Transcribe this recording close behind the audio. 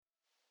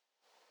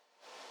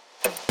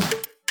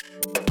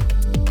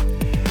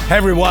Hey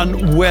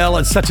everyone, well,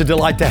 it's such a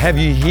delight to have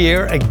you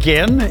here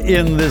again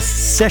in this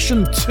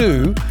session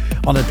 2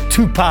 on a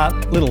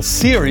 2-part little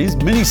series,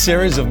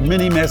 mini-series of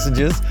mini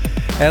messages.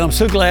 And I'm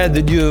so glad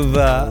that you've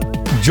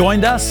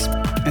joined us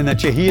and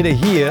that you're here to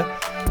hear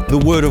the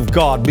Word of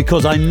God,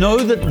 because I know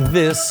that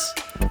this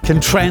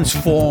can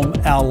transform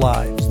our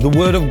lives. The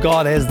Word of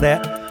God has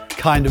that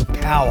kind of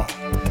power.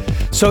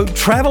 So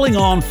traveling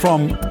on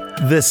from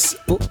this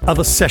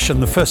other session,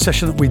 the first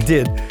session that we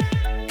did,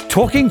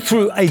 talking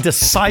through a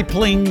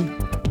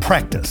discipling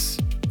practice.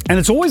 And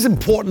it's always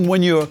important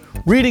when you're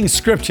reading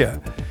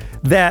Scripture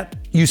that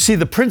you see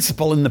the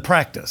principle in the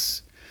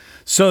practice.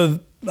 So,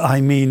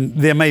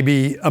 there may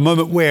be a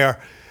moment where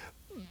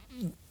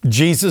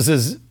Jesus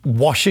is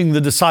washing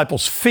the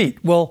disciples' feet.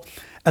 Well,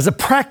 as a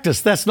practice,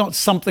 that's not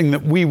something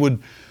that we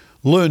would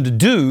learn to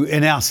do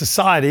in our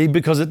society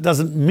because it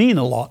doesn't mean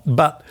a lot.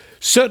 But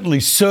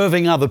certainly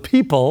serving other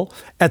people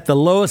at the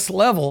lowest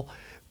level,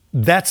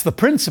 that's the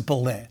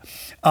principle there.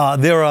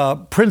 There are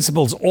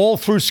principles all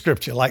through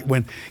Scripture, like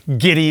when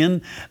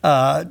Gideon,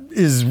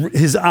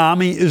 his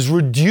army is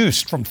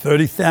reduced from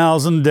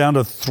 30,000 down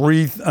to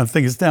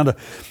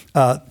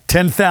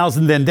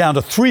 10,000, then down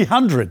to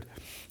 300.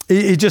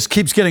 It just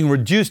keeps getting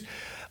reduced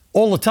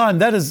all the time.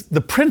 That is,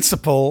 the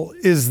principle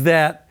is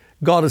that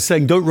God is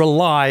saying, don't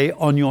rely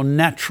on your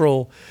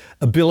natural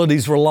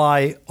abilities,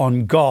 rely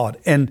on God.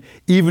 And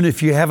even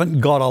if you haven't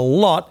got a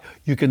lot,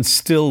 you can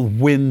still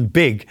win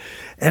big.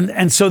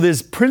 And so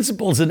there's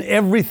principles in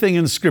everything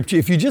in Scripture.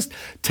 If you just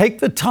take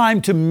the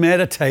time to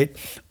meditate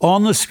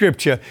on the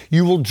Scripture,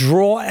 you will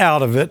draw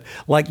out of it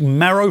like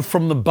marrow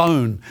from the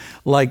bone,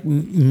 like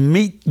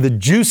meat. The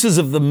juices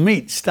of the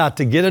meat start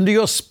to get into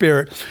your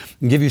spirit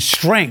and give you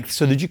strength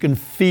so that you can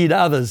feed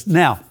others.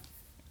 Now,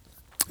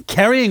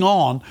 carrying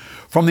on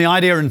from the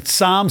idea in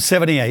Psalm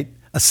 78,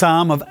 a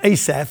psalm of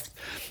Asaph,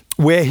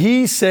 where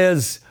he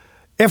says,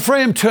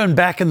 Ephraim turned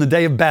back in the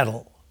day of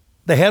battle.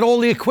 They had all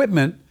the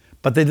equipment,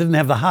 but they didn't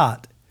have the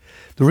heart.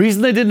 The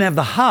reason they didn't have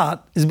the heart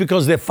is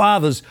because their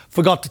fathers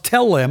forgot to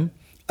tell them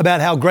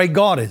about how great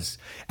God is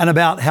and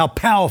about how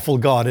powerful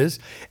God is,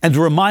 and to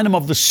remind them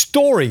of the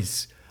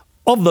stories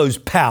of those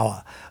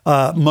power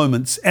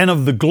moments and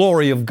of the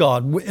glory of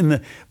God. In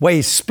the way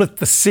he split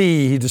the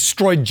sea, he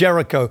destroyed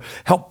Jericho,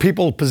 helped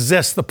people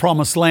possess the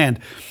promised land.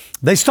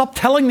 They stopped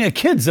telling their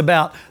kids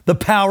about the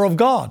power of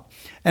God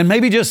and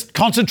maybe just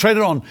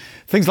concentrated on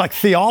things like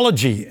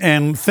theology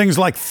and things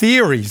like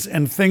theories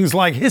and things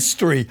like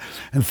history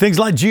and things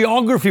like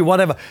geography,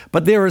 whatever.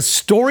 But there are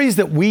stories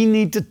that we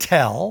need to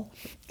tell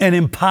and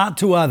impart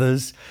to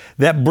others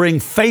that bring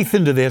faith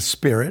into their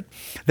spirit,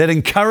 that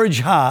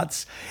encourage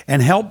hearts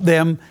and help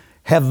them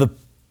have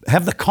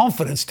the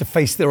confidence to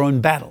face their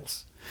own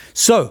battles.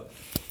 So,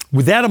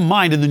 with that in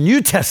mind, in the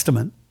New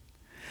Testament,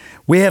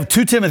 we have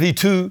 2 Timothy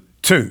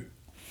 2:2.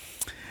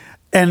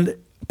 And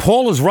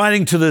Paul is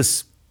writing to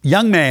this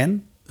young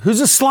man who's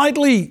a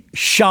slightly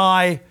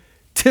shy,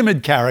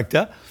 timid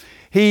character.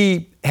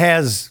 He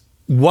has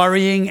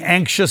worrying,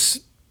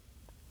 anxious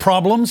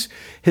problems.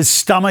 His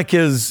stomach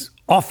is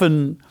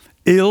often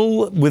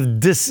ill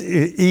with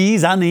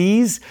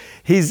unease.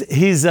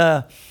 He's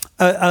a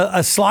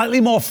slightly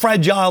more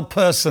fragile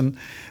person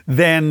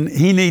than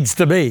he needs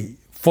to be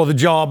for the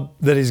job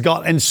that he's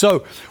got. And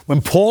so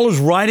when Paul is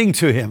writing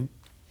to him,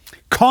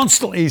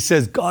 constantly he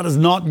says, God has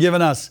not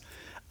given us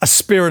a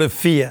spirit of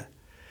fear.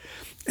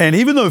 And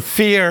even though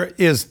fear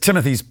is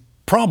Timothy's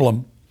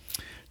problem,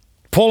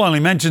 Paul only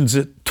mentions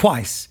it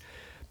twice,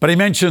 but he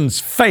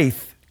mentions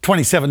faith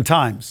 27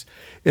 times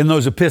in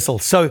those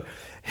epistles. So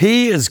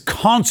he is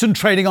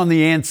concentrating on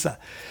the answer.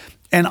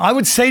 And I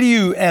would say to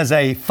you as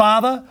a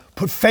father,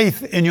 put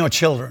faith in your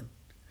children.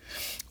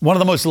 One of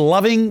the most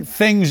loving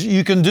things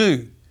you can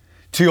do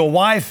to your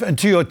wife and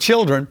to your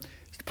children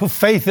is to put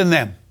faith in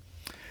them.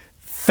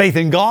 Faith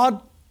in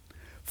God,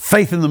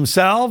 faith in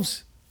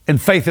themselves, and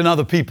faith in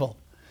other people.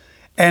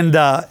 And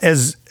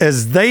as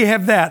they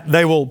have that,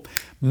 they will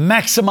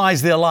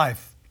maximize their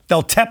life.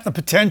 They'll tap the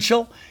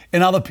potential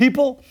in other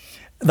people,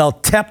 they'll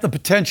tap the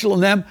potential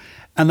in them,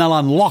 and they'll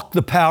unlock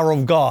the power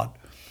of God.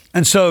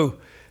 And so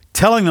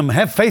telling them,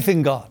 have faith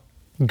in God.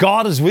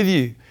 God is with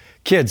you,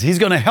 kids. He's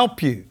going to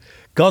help you.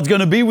 God's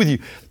going to be with you.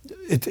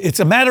 It's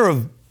a matter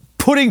of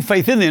putting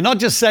faith in there, not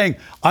just saying,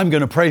 I'm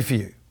going to pray for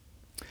you.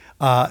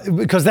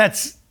 Because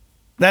that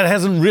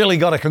hasn't really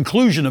got a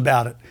conclusion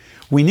about it.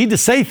 We need to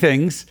say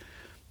things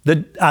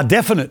that are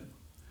definite,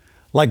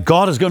 like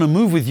God is going to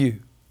move with you.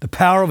 The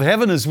power of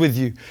heaven is with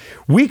you.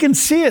 We can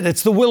see it.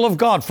 It's the will of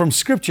God from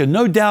Scripture,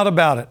 no doubt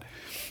about it.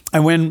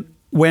 And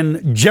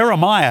when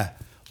Jeremiah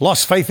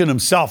lost faith in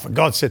himself and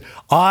God said,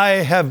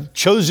 I have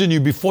chosen you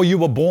before you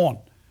were born.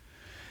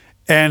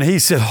 And he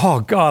said,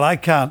 oh God, I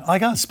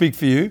can't speak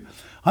for you.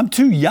 I'm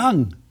too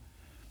young.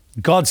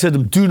 God said to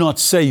him, do not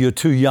say you're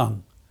too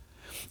young.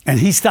 And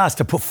he starts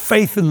to put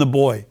faith in the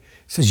boy.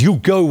 He says, you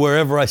go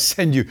wherever I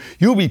send you.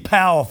 You'll be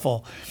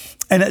powerful.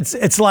 And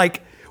it's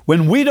like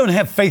when we don't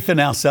have faith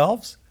in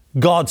ourselves,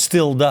 God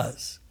still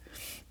does.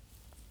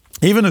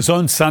 Even his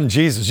own son,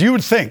 Jesus. You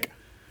would think,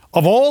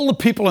 of all the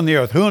people on the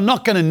earth who are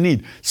not going to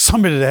need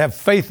somebody to have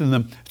faith in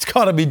them, it's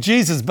got to be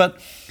Jesus.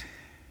 But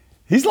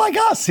he's like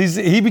us.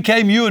 He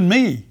became you and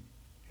me.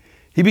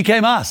 He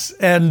became us.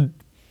 And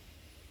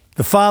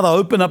the Father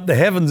opened up the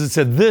heavens and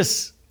said,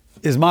 this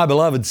is my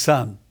beloved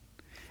Son,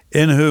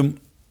 in whom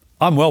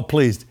I'm well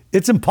pleased.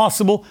 It's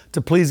impossible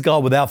to please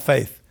God without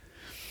faith.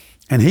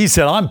 And he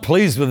said, I'm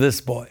pleased with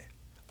this boy.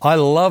 I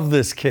love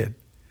this kid.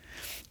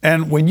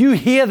 And when you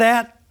hear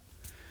that,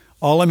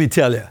 oh, let me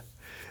tell you.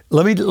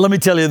 Let me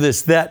tell you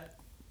this, that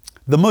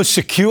the most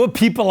secure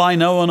people I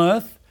know on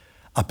earth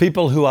are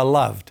people who are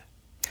loved.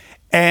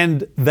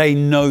 And they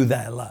know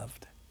they're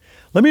loved.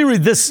 Let me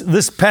read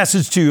this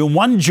passage to you in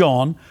 1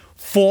 John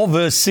 4,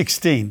 verse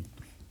 16.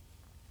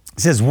 It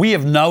says, we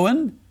have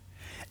known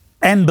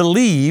and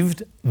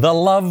believed the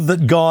love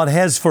that God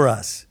has for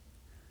us.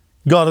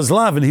 God is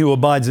love, and he who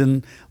abides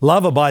in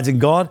love abides in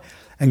God,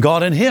 and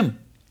God in him.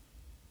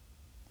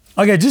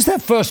 Okay, just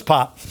that first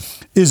part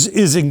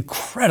is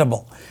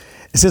incredible.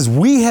 It says,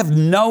 we have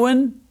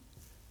known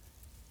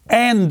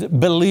and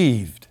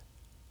believed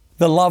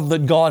the love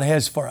that God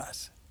has for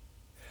us.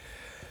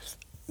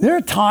 There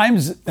are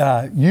times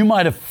you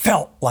might have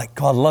felt like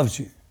God loves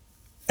you,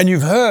 and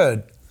you've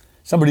heard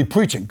somebody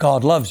preaching,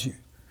 God loves you.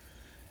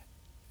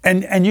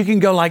 And you can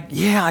go like,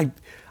 yeah,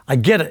 I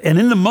get it. And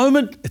in the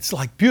moment, it's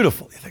like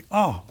beautiful. You think,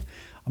 oh,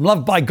 I'm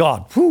loved by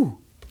God. Whew.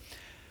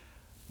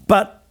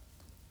 But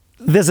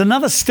there's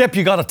another step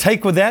you got to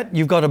take with that.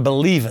 You've got to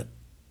believe it.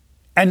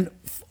 And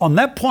on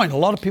that point, a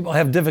lot of people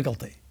have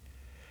difficulty.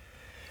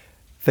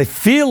 They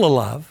feel the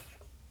love,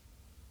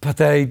 but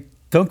they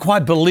don't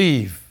quite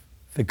believe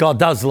that God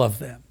does love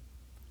them.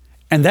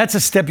 And that's a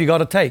step you got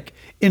to take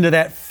into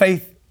that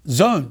faith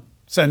zone,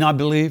 saying, I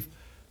believe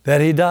that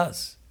he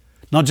does.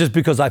 Not just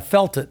because I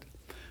felt it,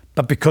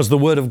 but because the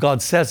Word of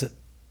God says it.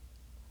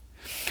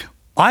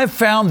 I've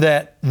found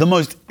that the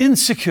most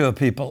insecure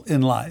people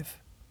in life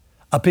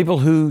are people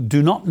who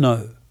do not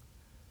know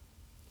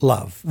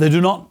love. They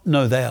do not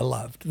know they are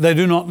loved. They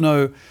do not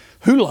know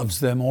who loves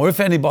them or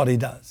if anybody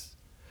does.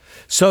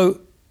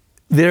 So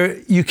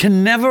you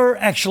can never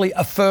actually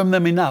affirm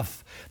them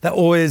enough. They're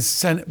always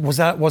saying, was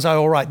I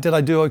all right? Did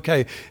I do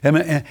okay?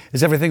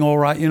 Is everything all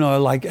right?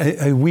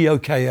 Are we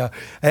okay?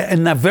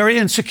 And they're very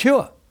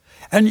insecure.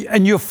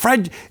 And you're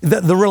fragile.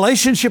 The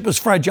relationship is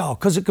fragile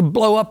because it could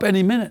blow up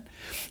any minute.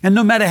 And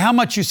no matter how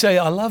much you say,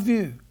 I love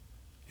you,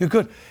 you're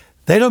good,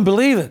 they don't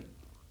believe it.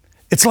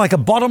 It's like a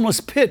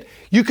bottomless pit.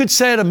 You could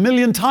say it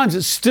 1,000,000 times.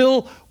 It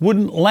still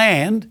wouldn't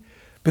land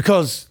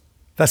because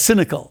they're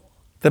cynical.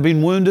 They've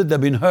been wounded. They've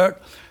been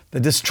hurt. They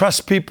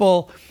distrust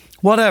people,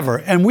 whatever.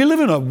 And we live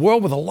in a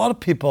world with a lot of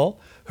people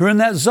who are in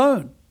that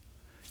zone.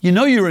 You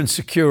know you're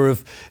insecure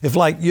if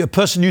like a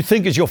person you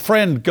think is your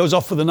friend goes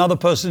off with another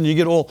person and you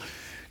get all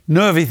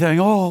nervy thing,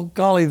 oh,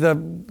 golly,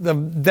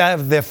 they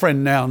have their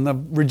friend now and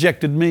they've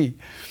rejected me.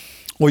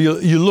 Or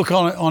you look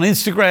on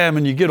Instagram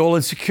and you get all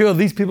insecure.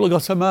 These people have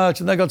got so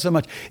much and they got so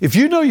much. If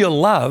you know you're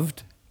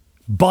loved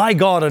by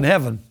God in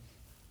heaven,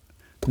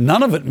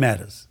 none of it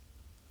matters.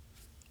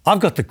 I've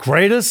got the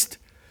greatest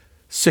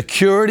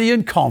security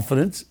and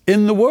confidence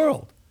in the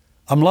world.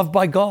 I'm loved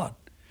by God.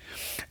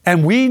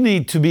 And we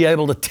need to be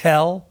able to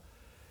tell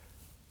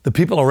the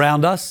people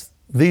around us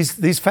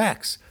these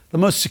facts. The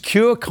most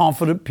secure,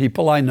 confident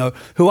people I know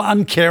who are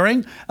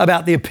uncaring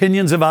about the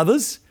opinions of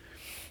others,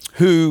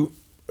 who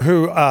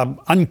are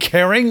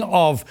uncaring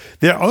of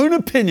their own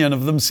opinion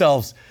of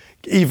themselves,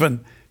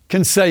 even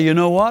can say, you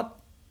know what?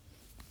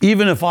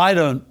 Even if I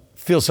don't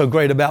feel so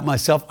great about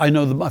myself, I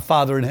know that my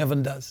Father in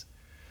heaven does.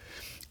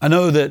 I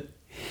know that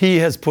he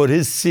has put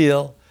his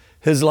seal,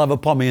 his love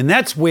upon me. And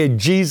that's where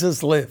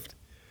Jesus lived.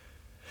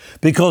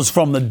 Because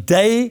from the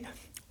day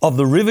of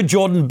the River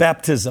Jordan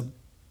baptism,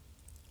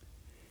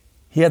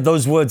 he had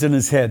those words in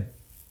his head.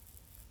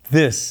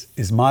 This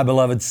is my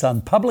beloved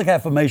Son. Public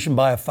affirmation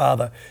by a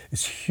father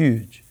is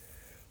huge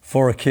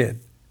for a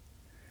kid.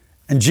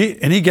 And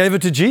he gave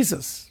it to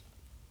Jesus.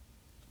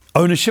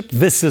 Ownership,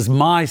 this is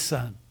my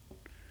son.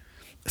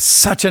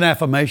 Such an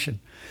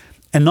affirmation.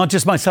 And not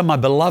just my son, my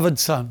beloved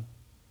son.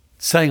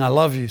 Saying, I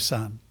love you,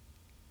 son.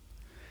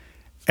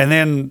 And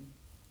then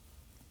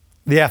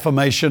the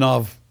affirmation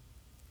of,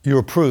 you're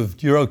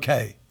approved, you're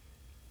okay.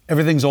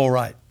 Everything's all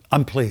right.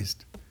 I'm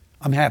pleased.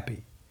 I'm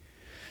happy.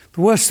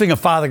 The worst thing a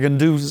father can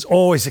do is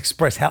always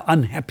express how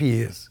unhappy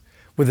he is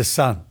with his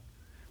son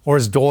or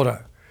his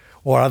daughter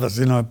or others.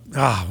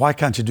 Why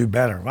can't you do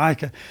better?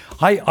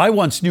 I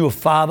once knew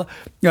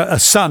a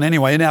son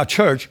anyway, in our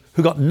church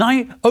who got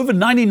over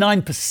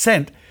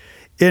 99%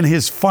 in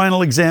his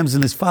final exams,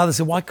 and his father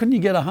said, why couldn't you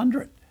get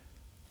 100?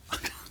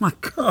 My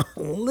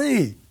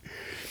golly.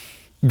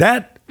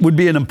 That would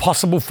be an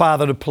impossible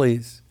father to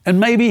please. And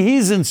maybe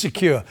he's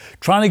insecure,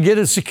 trying to get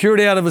his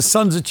security out of his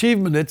son's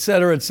achievement, et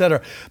cetera, et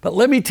cetera. But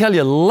let me tell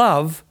you,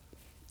 love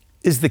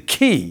is the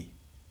key.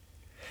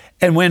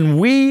 And when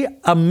we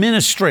are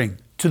ministering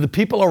to the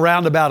people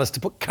around about us to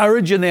put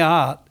courage in their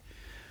heart,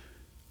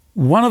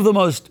 one of the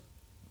most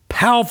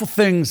powerful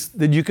things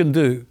that you can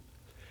do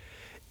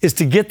is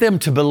to get them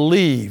to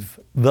believe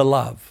the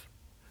love.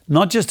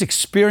 not just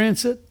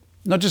experience it,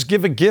 not just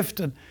give a gift,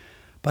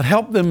 but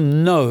help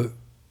them know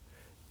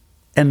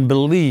and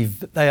believe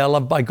that they are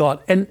loved by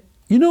God. And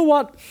you know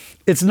what?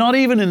 It's not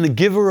even in the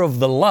giver of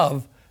the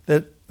love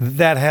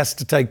that has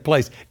to take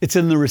place. It's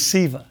in the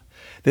receiver.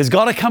 There's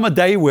got to come a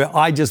day where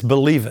I just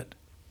believe it.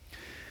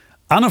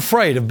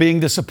 Unafraid of being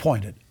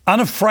disappointed,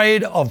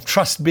 unafraid of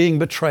trust being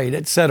betrayed,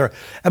 etc.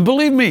 And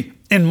believe me,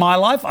 in my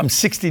life, I'm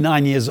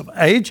 69 years of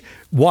age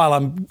while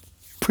I'm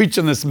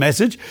preaching this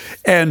message.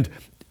 And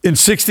in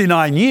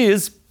 69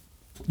 years,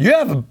 you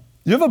have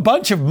a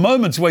bunch of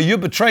moments where you're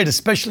betrayed,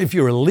 especially if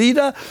you're a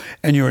leader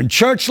and you're in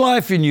church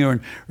life and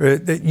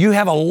you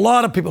have a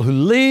lot of people who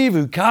leave,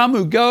 who come,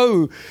 who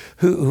go,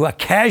 who are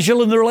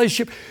casual in the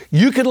relationship.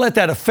 You could let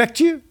that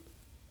affect you,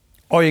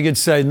 or you could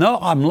say, no,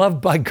 I'm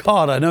loved by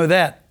God. I know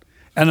that.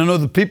 And I know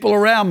the people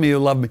around me who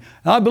love me.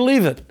 And I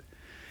believe it.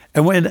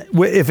 And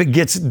if it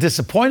gets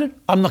disappointed,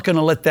 I'm not going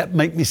to let that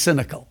make me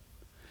cynical.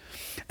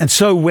 And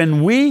so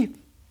when we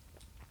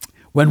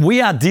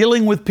are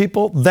dealing with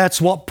people,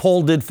 that's what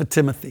Paul did for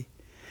Timothy.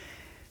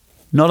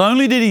 Not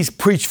only did he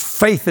preach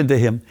faith into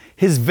him,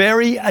 his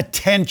very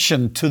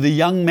attention to the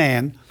young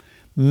man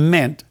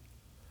meant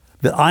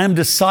that I am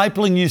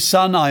discipling you,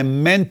 son,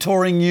 I'm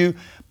mentoring you,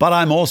 but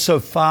I'm also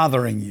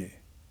fathering you.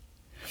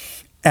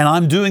 And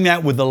I'm doing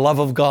that with the love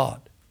of God.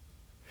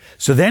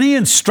 So then he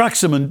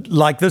instructs him, and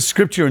like this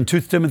scripture in 2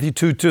 Timothy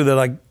 2:2 that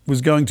I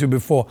was going to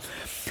before.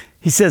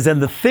 He says,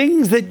 and the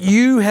things that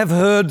you have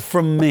heard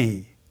from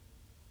me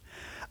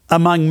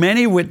among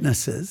many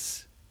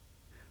witnesses,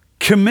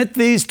 commit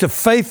these to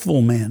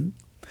faithful men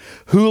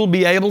who will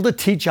be able to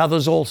teach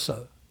others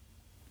also.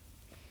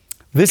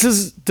 This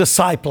is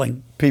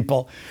discipling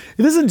people.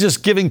 It isn't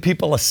just giving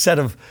people a set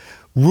of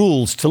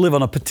rules to live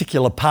on a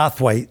particular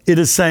pathway. It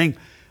is saying,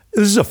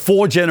 this is a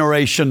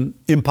 4-generation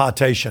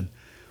impartation.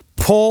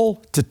 Paul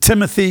to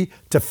Timothy,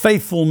 to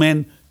faithful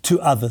men, to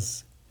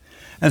others.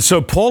 And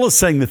so Paul is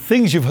saying the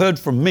things you've heard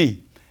from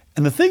me,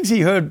 and the things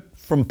he heard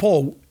from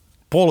Paul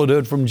had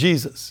heard from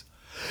Jesus.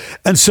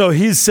 And so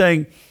he's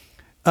saying,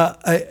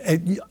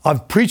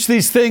 I've preached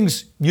these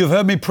things, you've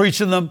heard me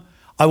preaching them.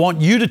 I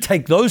want you to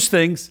take those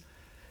things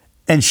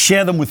and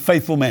share them with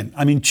faithful men.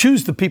 I mean,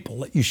 choose the people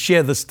that you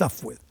share the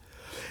stuff with.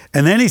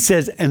 And then he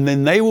says, and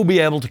then they will be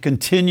able to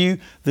continue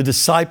the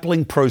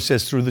discipling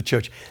process through the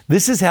church.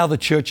 This is how the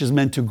church is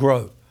meant to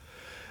grow.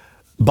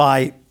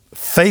 By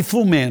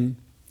faithful men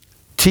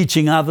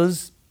teaching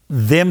others,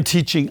 them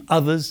teaching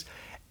others.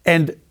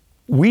 And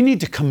we need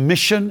to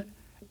commission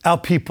our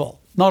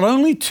people, not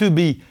only to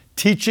be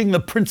teaching the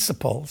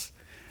principles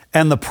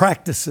and the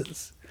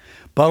practices,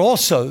 but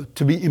also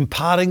to be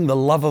imparting the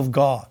love of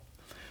God,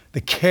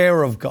 the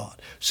care of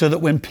God, so that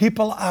when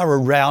people are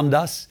around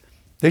us,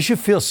 they should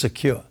feel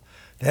secure.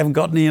 They haven't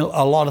got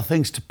a lot of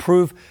things to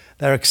prove.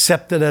 They're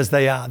accepted as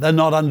they are. They're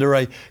not under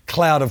a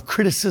cloud of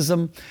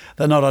criticism.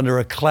 They're not under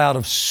a cloud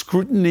of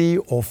scrutiny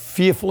or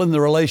fearful in the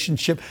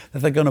relationship that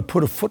they're going to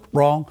put a foot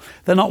wrong.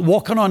 They're not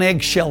walking on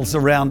eggshells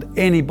around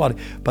anybody,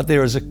 but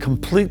there is a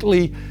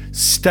completely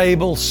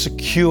stable,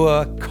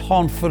 secure,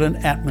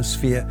 confident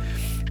atmosphere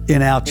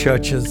in our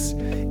churches,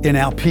 in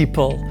our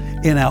people,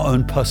 in our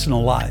own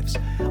personal lives.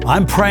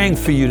 I'm praying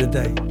for you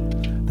today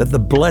that the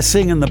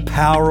blessing and the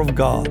power of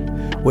God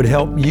would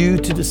help you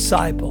to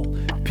disciple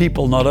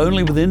people not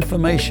only with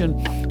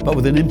information, but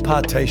with an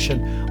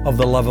impartation of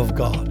the love of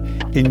God.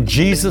 In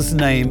Jesus'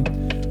 name,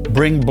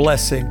 bring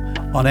blessing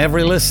on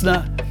every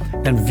listener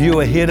and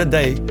viewer here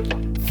today.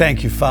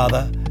 Thank you,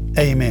 Father.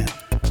 Amen.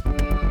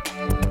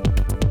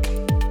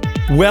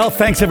 Well,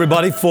 thanks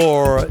everybody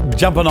for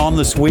jumping on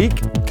this week.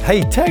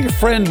 Hey, tag a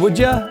friend, would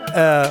you?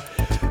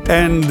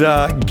 And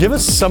give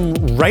us some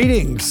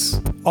ratings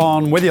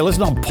on whether you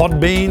listen on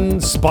Podbean,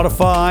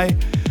 Spotify,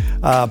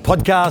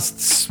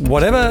 podcasts,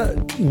 whatever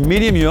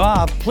medium you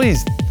are.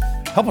 Please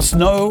help us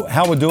know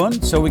how we're doing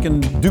so we can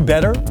do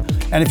better.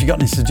 And if you've got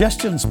any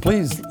suggestions,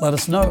 please let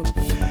us know.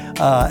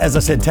 As I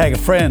said, tag a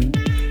friend,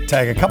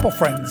 tag a couple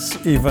friends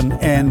even,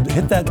 and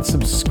hit that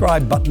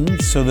subscribe button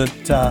so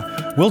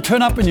that we'll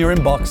turn up in your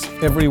inbox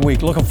every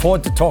week. Looking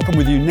forward to talking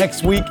with you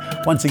next week.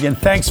 Once again,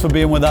 thanks for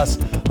being with us.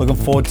 Looking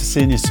forward to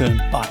seeing you soon.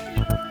 Bye.